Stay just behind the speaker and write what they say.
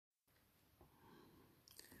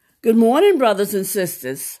Good morning, brothers and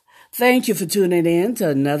sisters. Thank you for tuning in to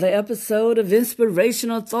another episode of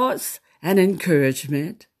Inspirational Thoughts and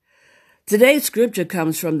Encouragement. Today's scripture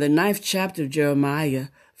comes from the 9th chapter of Jeremiah,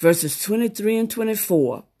 verses 23 and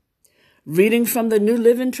 24. Reading from the New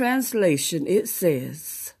Living Translation, it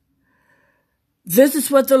says, "This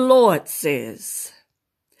is what the Lord says.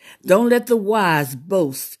 Don't let the wise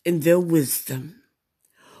boast in their wisdom,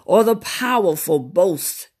 or the powerful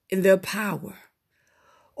boast in their power,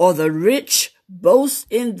 or the rich boast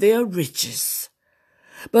in their riches.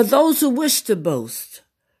 But those who wish to boast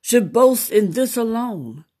should boast in this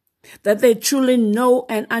alone, that they truly know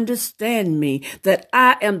and understand me, that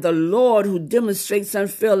I am the Lord who demonstrates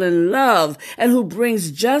unfailing love and who brings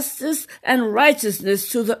justice and righteousness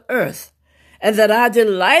to the earth, and that I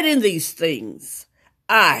delight in these things.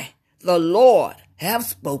 I, the Lord, have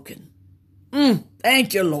spoken."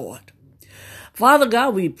 Thank you, Lord. Father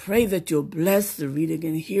God, we pray that you'll bless the reading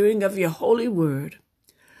and hearing of your holy word.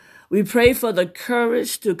 We pray for the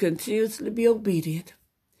courage to continuously be obedient.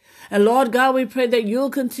 And Lord God, we pray that you'll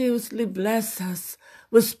continuously bless us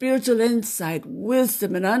with spiritual insight,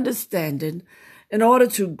 wisdom, and understanding in order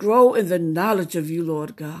to grow in the knowledge of you,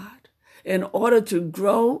 Lord God, in order to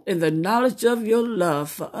grow in the knowledge of your love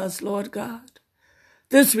for us, Lord God.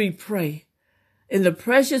 This we pray in the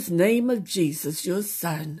precious name of Jesus, your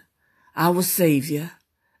Son, our Savior.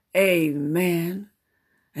 Amen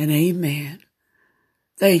and amen.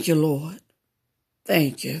 Thank you, Lord.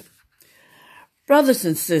 Thank you. Brothers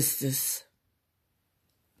and sisters,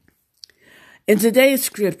 in today's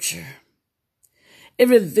scripture, it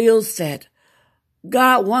reveals that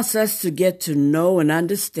God wants us to get to know and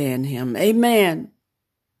understand him. Amen.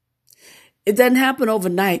 It doesn't happen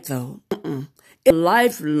overnight, though. It's a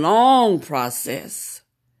lifelong process.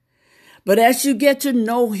 But as you get to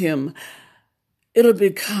know him, it'll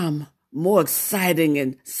become more exciting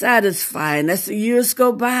and satisfying as the years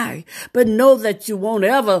go by. But know that you won't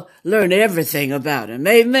ever learn everything about him.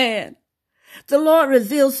 Amen. The Lord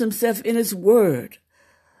reveals himself in his word.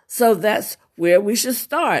 So that's where we should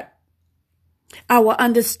start. Our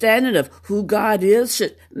understanding of who God is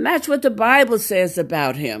should match what the Bible says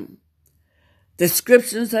about him.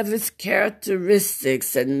 Descriptions of his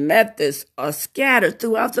characteristics and methods are scattered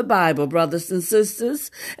throughout the Bible, brothers and sisters.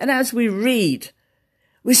 And as we read,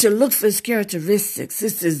 we should look for his characteristics,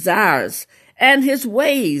 his desires, and his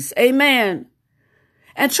ways. Amen.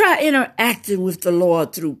 And try interacting with the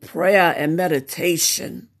Lord through prayer and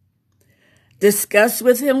meditation. Discuss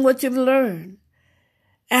with him what you've learned.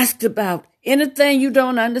 Ask about anything you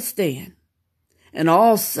don't understand. And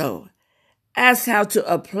also ask how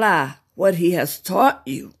to apply what he has taught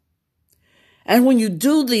you. And when you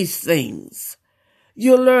do these things,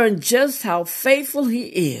 you'll learn just how faithful he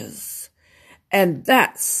is. And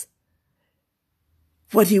that's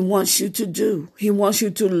what he wants you to do. He wants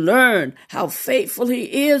you to learn how faithful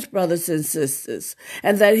he is, brothers and sisters,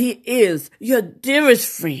 and that he is your dearest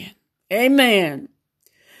friend. Amen.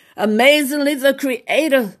 Amazingly, the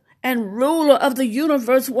creator and ruler of the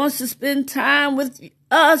universe wants to spend time with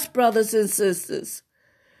us, brothers and sisters,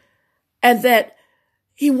 and that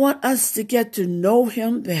he wants us to get to know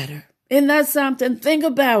him better. Isn't that something? Think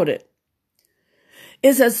about it.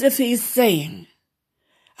 It's as if he's saying,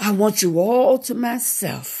 I want you all to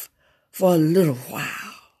myself for a little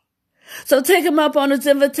while. So take him up on his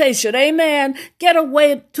invitation. Amen. Get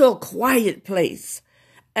away to a quiet place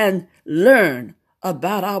and learn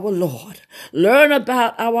about our Lord. Learn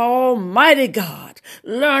about our Almighty God.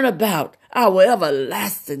 Learn about our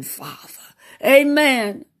everlasting Father.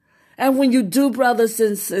 Amen. And when you do, brothers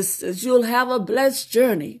and sisters, you'll have a blessed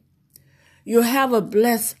journey. You'll have a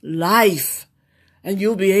blessed life. And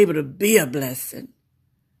you'll be able to be a blessing.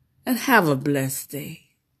 And have a blessed day.